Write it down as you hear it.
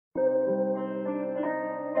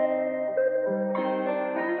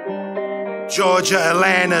Georgia,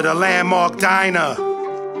 Atlanta, the landmark diner.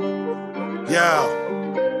 Yeah.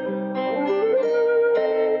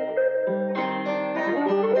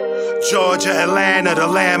 Georgia, Atlanta, the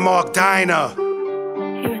landmark diner.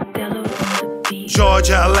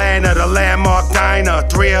 Georgia, Atlanta, the landmark diner.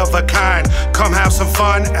 3 of a kind. Come have some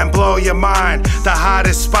fun and blow your mind. The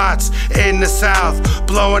hottest spots in the South,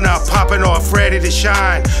 blowing up, popping off, ready to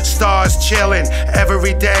shine. Stars chilling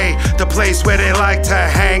every day. The place where they like to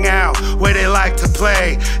hang out, where they like to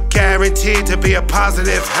play. Guaranteed to be a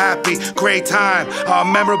positive, happy, great time, a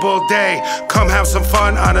memorable day. Come have some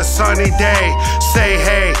fun on a sunny day. Say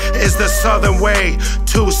hey is the southern way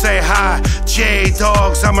to say hi.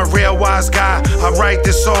 J-Dogs, I'm a real wise guy. I write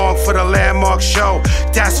this song for the landmark show,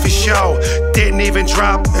 that's for show. Didn't even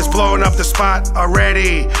drop, it's blowing up the spot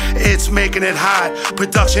already. It's making it hot.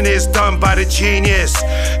 Production is done by the genius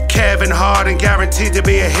Kevin Hart and guaranteed to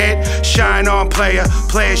be a hit. Shine on, player,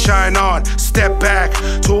 player shine on. Step back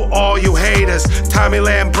to all you haters. Tommy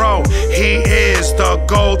Lambro, he is the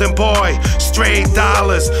golden boy. Straight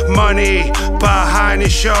dollars, money behind the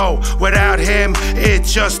show. Without him, it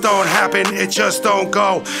just don't happen, it just don't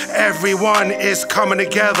go. Everyone is coming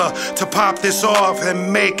together to pop this off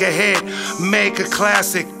and make a hit, make a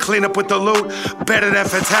classic. Clean up with the loot, better than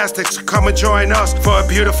fantastic. So come and join us for a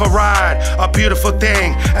beautiful ride, a beautiful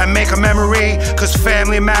thing, and make a memory, cause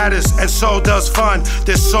family matters and so does fun.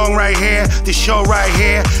 This song right here, this show right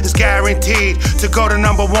here is guaranteed to go to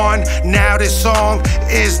 #1. Now this song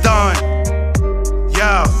is done.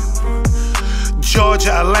 Yo,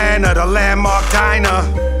 Georgia, Atlanta, the landmark diner.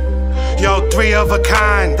 Yo, 3 of a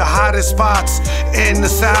kind, the hottest spots in the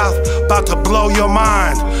South, about to blow your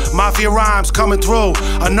mind. Mafia rhymes coming through,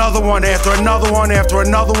 another one after another one, after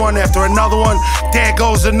another one, after another one. There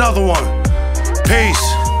goes another one. Peace.